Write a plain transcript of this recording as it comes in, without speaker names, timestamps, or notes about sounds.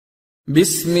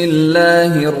بسم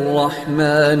الله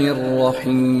الرحمن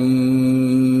الرحيم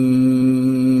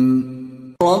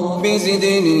رب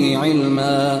زدني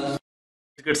علما.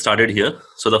 Let's get started here.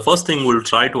 So the first thing we'll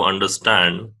try to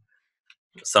understand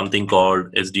something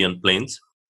called SDN planes.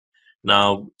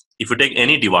 Now, if you take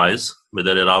any device,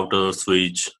 whether a router,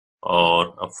 switch,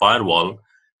 or a firewall,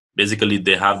 basically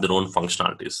they have their own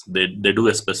functionalities. They do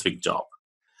a specific job.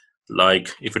 Like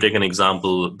if you take an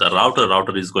example, the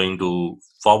router is going to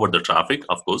forward the traffic,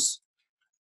 of course,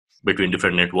 between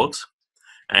different networks.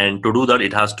 And to do that,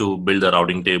 it has to build a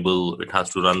routing table. It has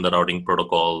to run the routing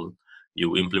protocol.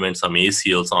 You implement some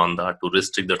ACLs on that to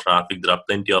restrict the traffic. There are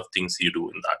plenty of things you do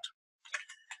in that.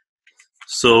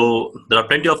 So there are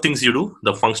plenty of things you do.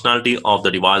 The functionality of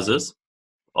the devices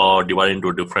are divided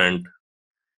into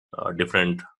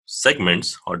different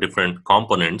segments or different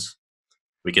components,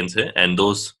 we can say, and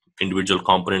those individual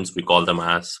components we call them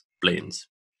as planes.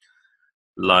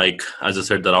 Like as I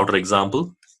said, the router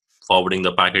example, forwarding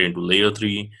the packet into layer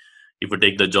 3. If you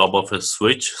take the job of a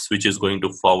switch is going to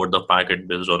forward the packet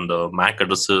based on the MAC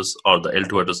addresses or the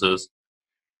L2 addresses.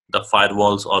 The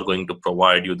firewalls are going to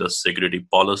provide you the security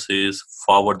policies,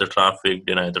 forward the traffic,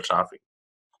 deny the traffic.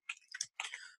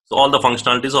 So all the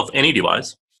functionalities of any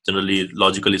device generally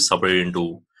logically separated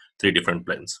into 3 different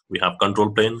planes. We have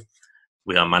control plane,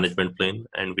 we have management plane,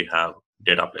 and we have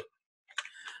data plane.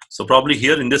 So probably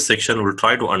here in this section, we'll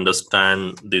try to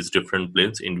understand these different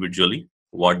planes individually,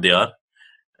 what they are,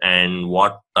 and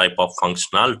what type of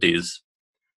functionalities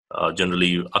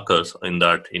generally occurs in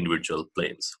that individual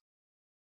planes.